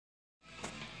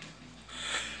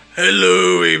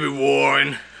Hello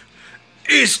everyone,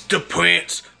 it's the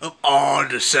Prince of all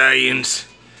the Saiyans,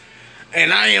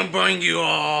 and I am bringing you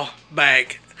all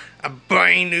back a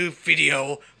brand new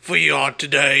video for y'all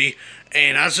today.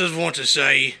 And I just want to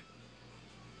say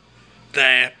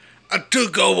that I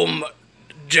took over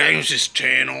James's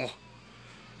channel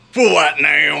for right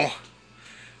now,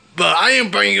 but I am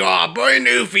bringing y'all a brand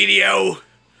new video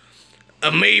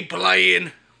of me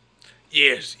playing,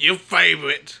 yes, your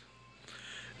favorite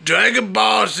Dragon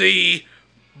Ball Z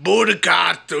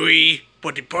Budokai 3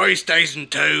 for the PlayStation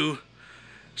 2.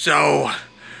 So,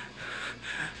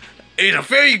 it's a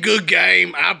very good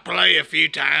game. I played a few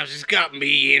times. It's got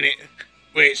me in it,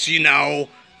 which, you know,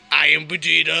 I am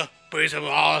Vegeta, Prince of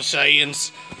all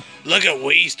Saiyans. Look at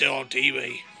we still on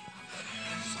TV.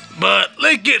 But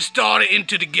let's get started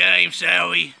into the game,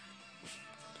 shall we?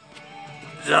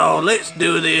 So, let's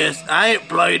do this. I ain't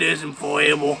played this in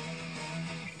forever.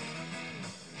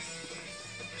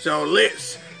 So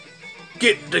let's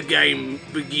get the game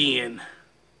begin.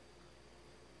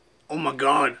 Oh my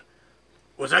god.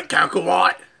 Was that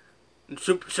Kakarot in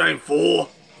Super Saiyan 4?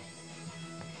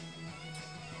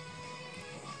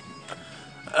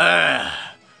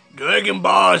 Dragon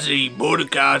Ball Z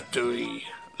Budokai 3.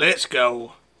 Let's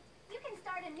go. You can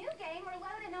start a new game or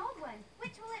load an old one.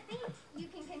 Which will it be? You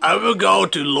can continue. I will go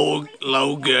to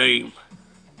load game.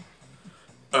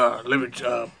 Let me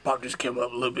pop this camera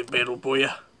up a little bit better for you.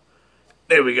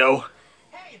 There we go.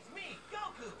 Hey, it's me,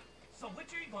 Goku. So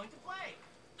which are you going to play?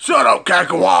 Shut up,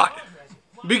 Kakarot.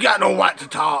 We got no right to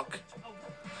talk.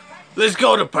 Let's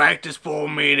go to practice for a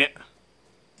minute.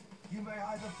 You may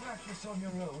either practice on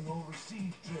your own or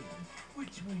receive training.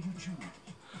 Which will you choose?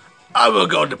 I will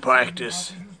go to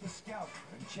practice. Use the scout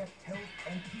and check health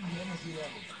and key energy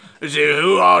levels. Let's see,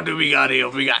 who all do we got here?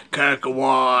 We got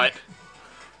Kakarot.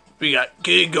 We got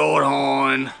Kid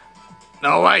Goldhorn.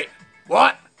 No, wait.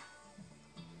 What?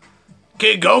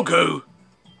 Kid Goku?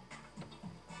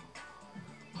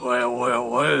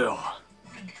 Well.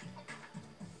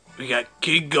 We got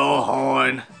Kid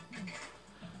Goldhorn,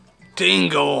 Teen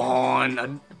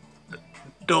Goldhorn,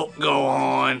 Adult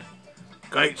Goldhorn,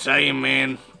 Great Saiyan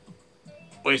Man,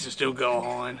 Wasted Still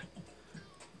Goldhorn,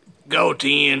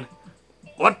 Goten.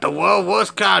 What the world?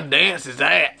 What kind of dance is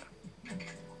that?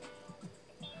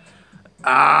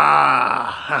 Ah,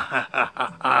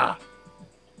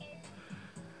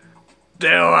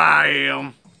 there I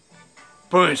am,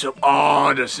 Prince of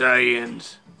all the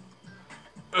Saiyans.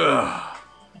 Ugh,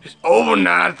 it's over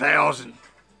 9,000.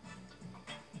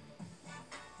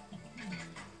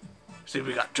 See,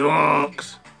 we got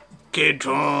Trunks, Kid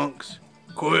Trunks,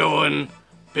 Krillin,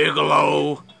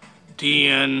 Piccolo,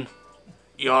 Tien,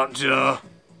 Yamcha,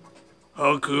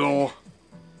 Hercule,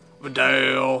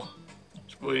 Vidal,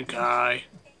 Spring Kai,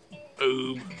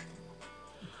 Oob,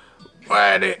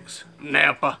 Radix,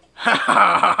 Nappa.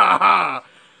 I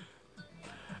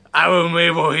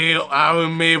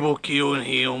remember killing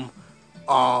him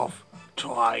off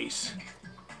twice.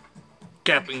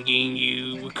 Captain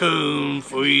Ginyu, Raccoon,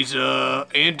 Frieza,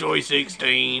 Android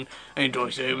 16,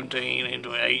 Android 17,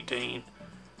 Android 18,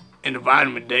 and the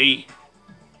Vitamin D.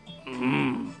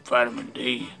 Vitamin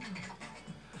D.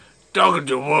 Dr.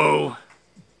 Jaro.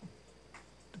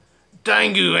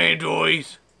 Tengu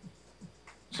androids.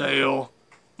 Cell,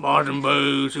 Martin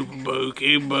Boo, Super Boo,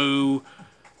 Kid Boo,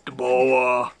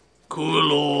 Deborah,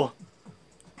 Cooler,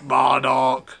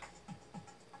 Bardock,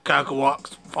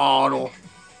 Kakarot's father,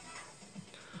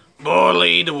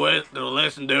 Broly, the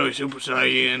legendary Super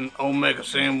Saiyan, Omega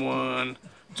Saiyan 1,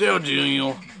 Cell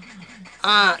Jr.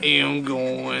 I am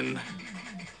going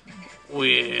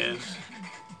with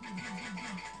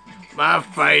my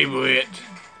favorite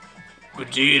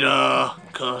Vegeta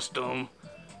custom.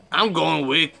 I'm going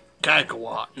with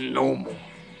Kakarot normal.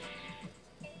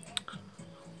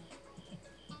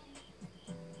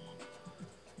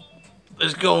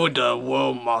 Let's go with the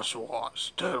World Martial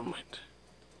Arts Tournament.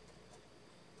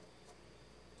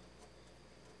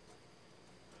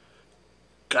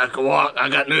 Kakarot, I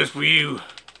got news for you.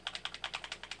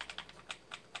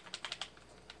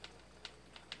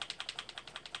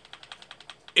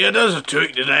 Yeah, there's a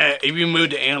trick to that. If you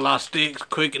move the analog sticks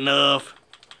quick enough,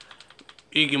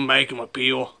 you can make them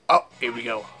appeal. Oh, here we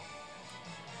go.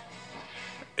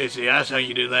 Let's see, that's how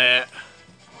you do that.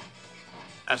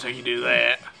 That's how you do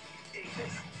that.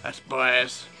 That's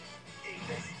blast.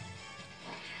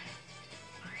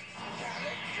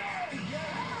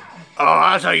 Oh,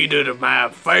 that's how you do my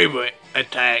favorite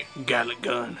attack, Gallic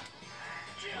Gun.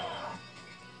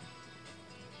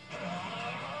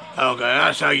 Okay,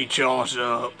 that's how you charge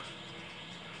up.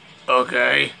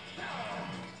 Okay.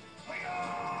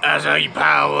 That's how you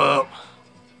power up.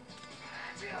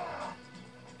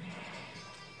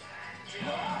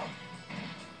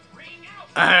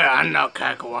 I knocked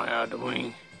Kakawai out of the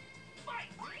ring.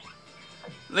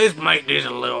 Let's make this a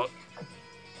little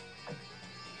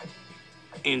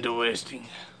interesting.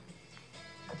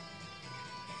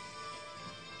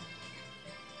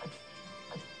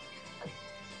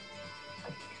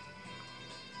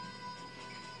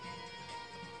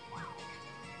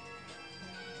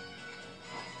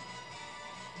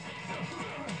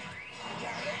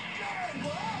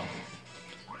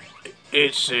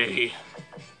 It's a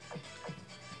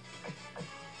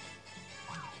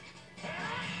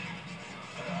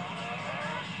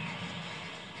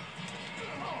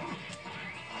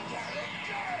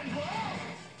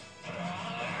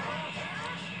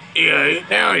yeah,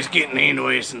 now he's getting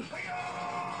interesting.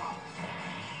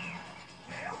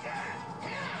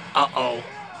 Uh-oh.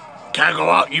 Can't go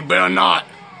out, you better not.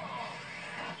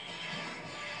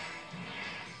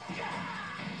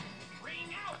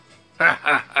 Ha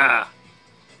ha ha.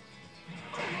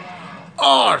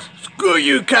 Oh, screw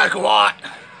you, Kakawat.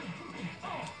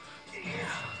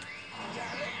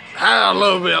 Had a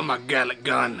little bit of my Gallic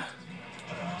gun.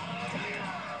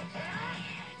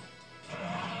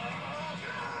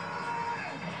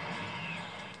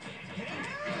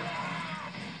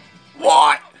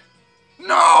 What?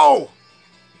 No!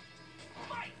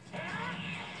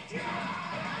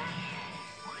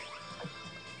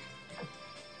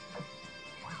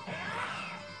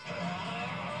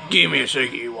 Give me a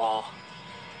second, you all.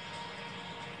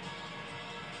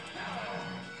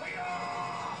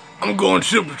 I'm going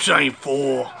Super Saiyan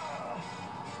 4.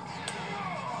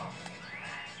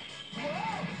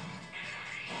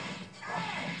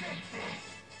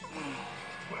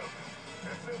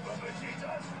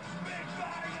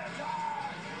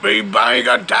 Big Bang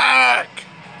Attack!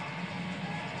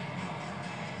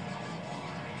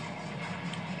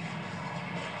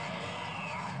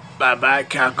 Bye-bye,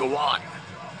 Kakawat.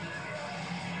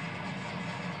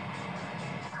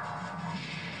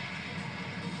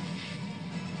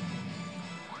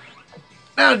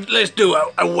 Now let's do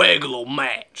a regular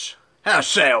match. How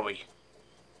shall we?